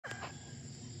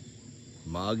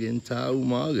Magandang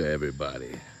umaga, everybody.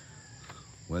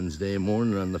 Wednesday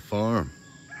morning on the farm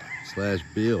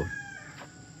 / build.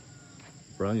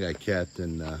 Barangay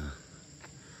captain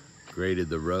graded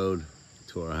the road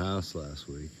to our house last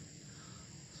week,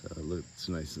 so it looks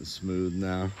nice and smooth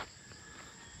now.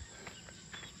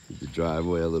 Did the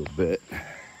driveway a little bit.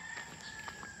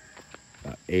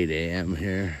 About 8 a.m.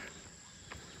 here.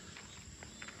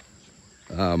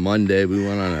 Monday we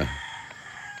went on a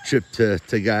trip to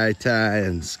TAGAYTAY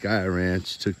and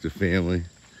SKYRANCH, took the family.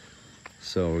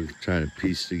 So we're trying to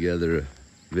piece together a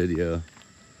video.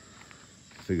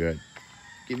 Figure I'd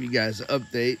give you guys an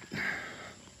update.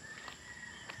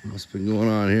 What's been going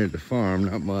on here at the farm?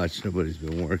 Not much, nobody's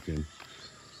been working.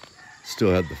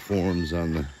 Still have the forms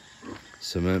on the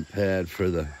cement pad for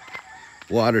the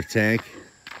water tank.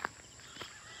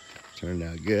 Turned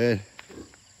out good.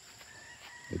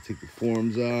 I took the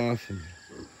forms off and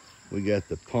we got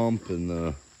the pump and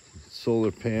the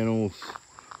solar panels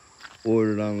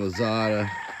ordered on Lazada.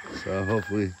 So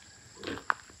hopefully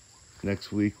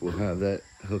next week we'll have that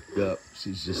hooked up.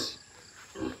 She's just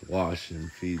washing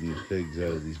and feeding the pigs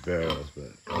out of these barrels.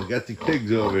 But I got the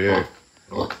pigs over here.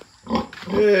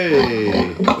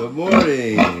 Hey, good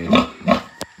morning.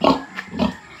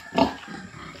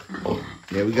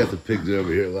 Yeah, we got the pigs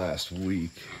over here last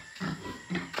week.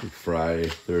 Friday,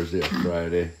 Thursday or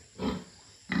Friday.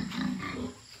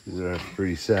 These are our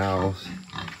 3 sows.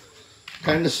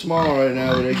 Kind of small right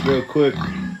now, but they grow quick.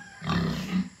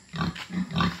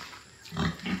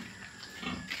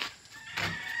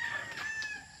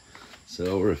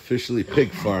 So we're officially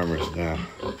pig farmers now.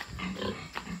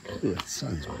 Ooh, that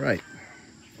sun's bright.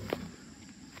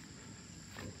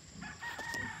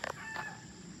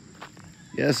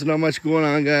 Yeah, so not much going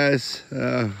on, guys.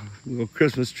 Little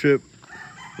Christmas trip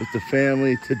with the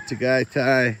family to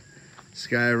TAGAYTAY,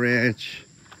 SKYRANCH.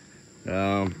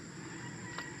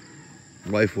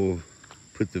 Wife will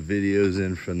put the videos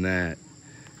in from that,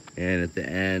 and at the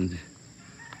end,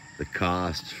 the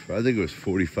cost. I think it was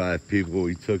 45 people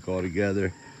we took all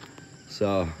together.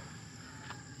 So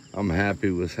I'm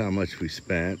happy with how much we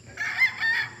spent.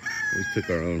 We took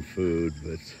our own food,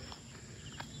 but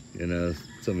you know,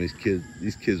 some of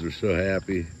these kids were so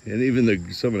happy, and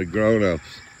even some of the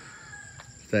grown-ups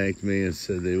thanked me and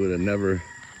said they would have never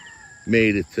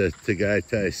made it to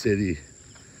TAGAYTAY City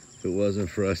if it wasn't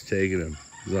for us taking them.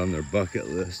 It was on their bucket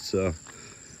list. So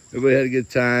everybody had a good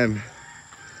time.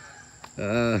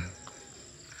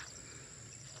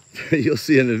 You'll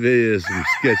see in the video some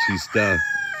sketchy stuff.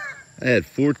 I had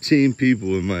 14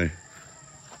 people in my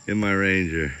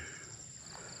Ranger.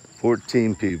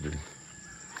 14 people.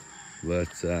 But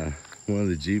one of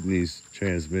the Jeepney's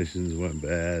transmissions went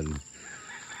bad. And,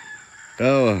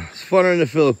 oh, it's funner in the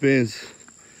Philippines.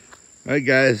 All right,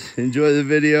 guys, enjoy the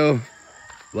video.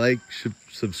 Like,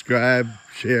 subscribe,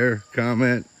 share,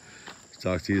 comment.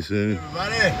 Talk to you soon.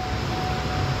 Everybody,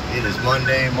 it is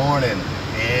Monday morning,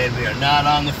 and we are not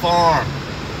on the farm.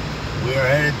 We are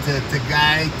headed to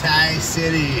TAGAYTAY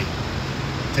City.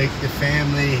 Take the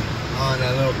family on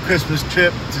a little Christmas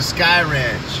trip to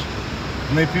SKYRANCH.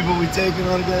 How many people we taking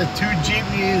on together? 2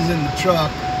 Jeepneys in the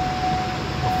truck.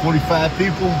 45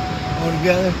 people all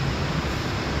together.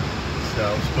 So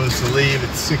we're supposed to leave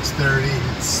at 6:30.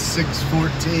 It's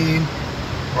 6:14.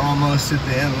 We're almost at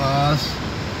the in-laws.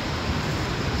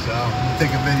 So I'm gonna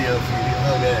take a video for you.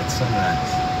 Look at that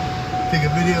sunrise. Take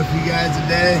a video for you guys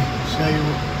today. Show you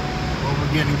what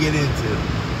we're gonna get into.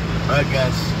 All right,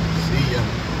 guys. See ya.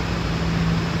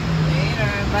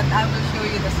 Later, but I will show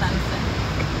you the sunset.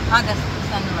 The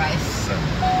sunrise.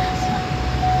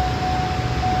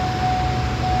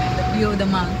 And the view of the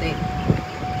mountain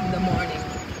in the morning.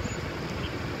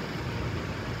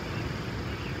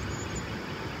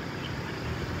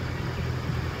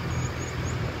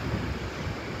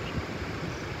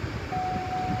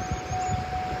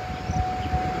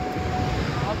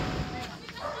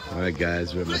 All right,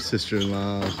 guys, we're at my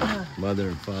sister-in-law's, mother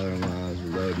and father-in-law's.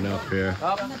 We're loading up here.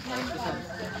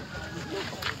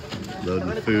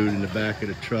 Loading food in the back of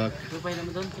the truck. They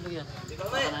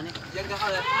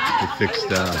fixed,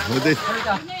 what'd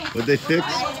they fix?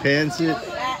 Pancit,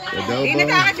 adobo.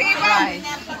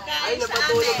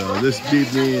 So this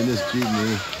jeepney and this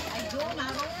jeepney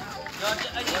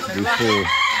be full.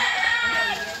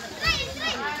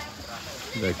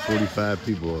 Like 45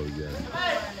 people altogether.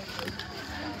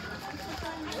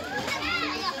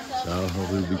 So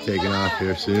hopefully we'll be taking off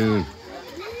here soon.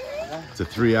 It's a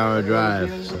 3-hour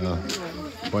drive, so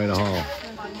quite a haul.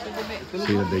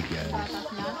 See the big guys.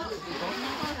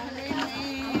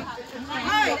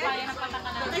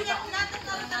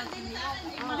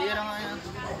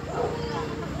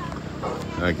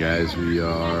 Alright guys, we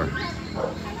are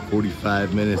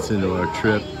 45 minutes into our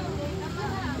trip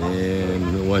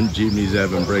and the one Jeepney's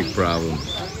having brake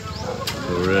problems.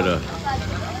 So we're at I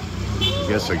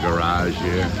guess a garage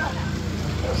here.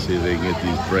 See if they can get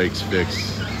these brakes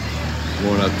fixed.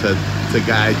 Going up to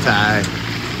TAGAYTAY.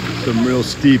 Some real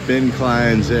steep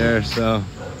inclines there, so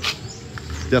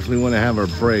definitely want to have our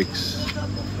brakes.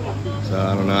 So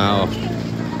I don't know how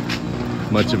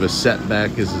much of a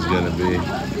setback this is going to be,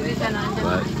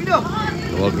 but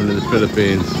welcome to the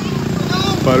Philippines.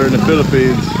 Butter in the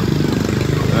Philippines.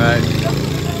 All right,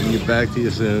 I'll get back to you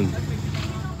soon.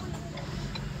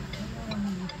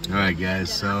 All right,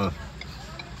 guys. So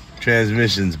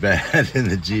transmission's bad in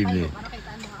the Jeepney,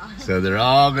 so they're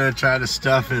all gonna try to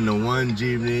stuff into one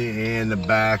Jeepney and the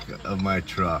back of my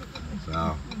truck.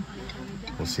 So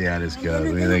we'll see how this goes.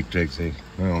 What do you think, Trixie?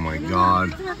 Oh my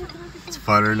God, it's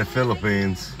butter in the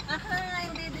Philippines.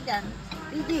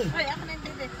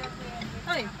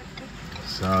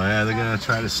 So yeah, they're gonna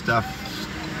try to stuff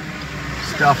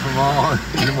them all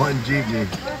in one Jeepney.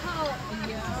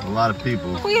 It's a lot of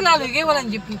people. Kuya Laloy, kayo walang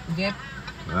jeep.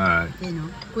 Alright.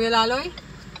 Kuya Laloy?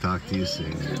 Talk to you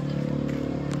soon.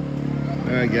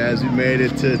 Alright guys, we made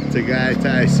it to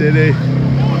TAGAYTAY City.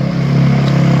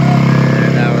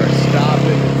 And now we're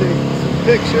stopping to take some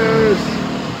pictures.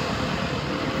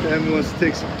 Family wants to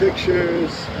take some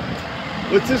pictures.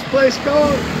 What's this place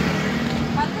called?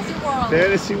 Fantasy World.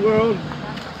 Fantasy World?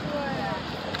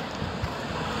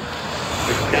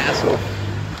 The castle.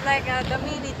 Like the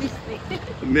mini Disney.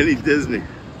 The mini Disney.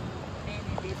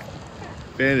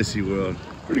 Fantasy World.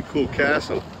 Pretty cool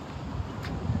castle.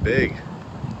 Big.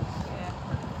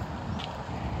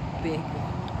 Big.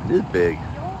 It is big.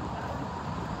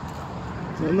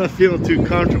 So I'm not feeling too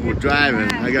comfortable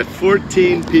driving. I got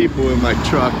 14 people in my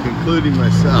truck, including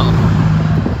myself.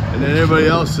 And then everybody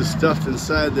else is stuffed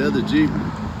inside the other Jeep.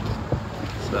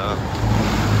 So,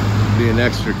 being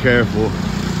extra careful.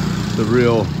 It's a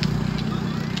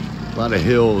lot of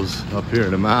hills up here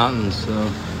in the mountains,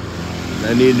 so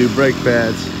I need new brake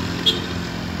pads.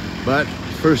 But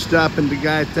first stop in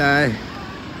TAGAYTAY,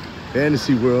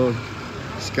 Fantasy World.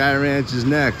 SKYRANCH is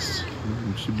next.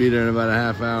 We should be there in about a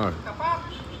half hour.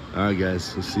 Alright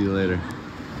guys, we'll see you later.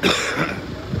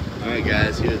 Alright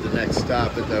guys, here's the next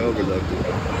stop at the overlook.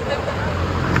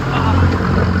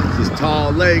 This is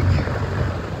Tall Lake.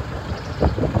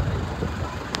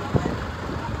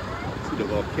 See the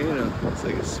volcano? Looks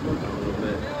like it's smoking a little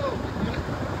bit.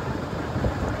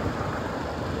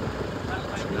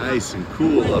 It's nice and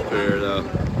cool up here though.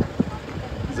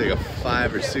 It's like a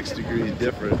 5 or 6 degree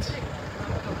difference.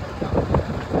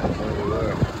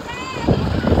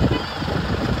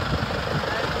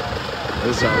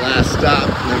 This is our last stop,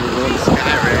 and then we're going to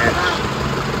SKYRANCH.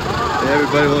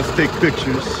 Everybody wants to take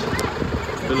pictures,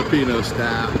 Filipino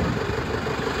style.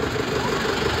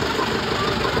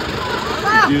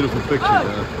 Beautiful picture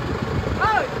though.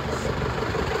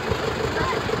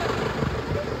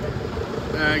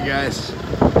 Alright guys,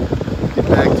 get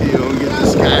back to you when we get to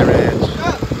SKYRANCH.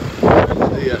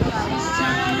 See ya.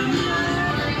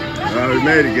 Alright, we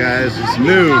made it guys, it's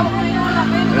noon.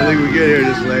 I don't think we get here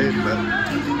this late, but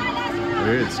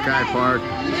we're here at Sky Park.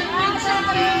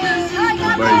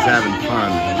 Everybody's having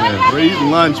fun. We're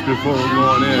eating lunch before we're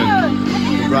going in.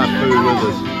 We brought food with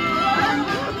us.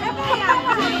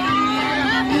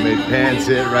 We made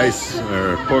pancit, rice,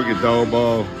 or pork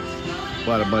adobo.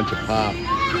 Bought a bunch of pop.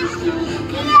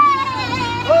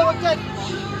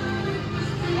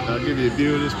 I'll give you a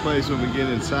view of this place when we get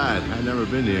inside. I've never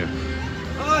been here.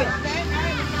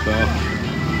 So,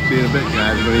 see you in a bit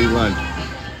guys, we're gonna eat lunch.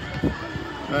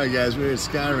 Alright guys, we're at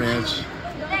SKYRANCH.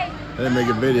 I didn't make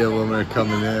a video when we were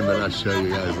coming in, but I'll show you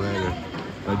guys later.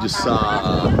 I just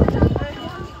saw, I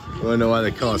don't know why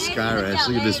they call it SKYRANCH.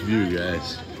 Look at this view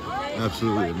guys.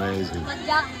 Absolutely amazing.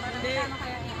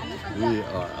 We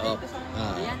are up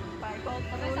high.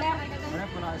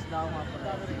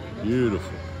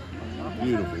 Beautiful.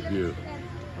 Beautiful view.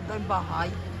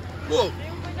 Whoa!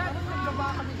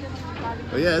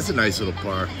 Oh yeah, it's a nice little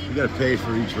park. You gotta pay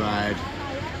for each ride,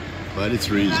 but it's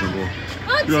reasonable.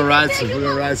 We're gonna ride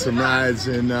some rides,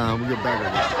 and we'll get back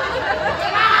on that.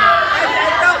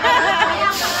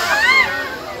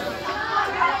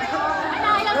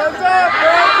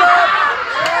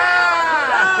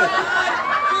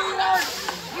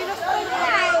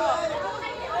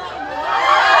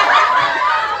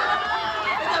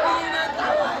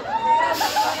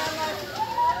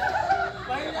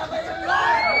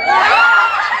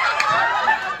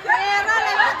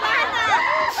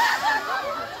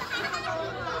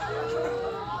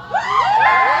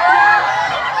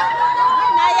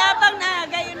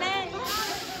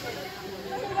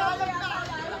 Nakalag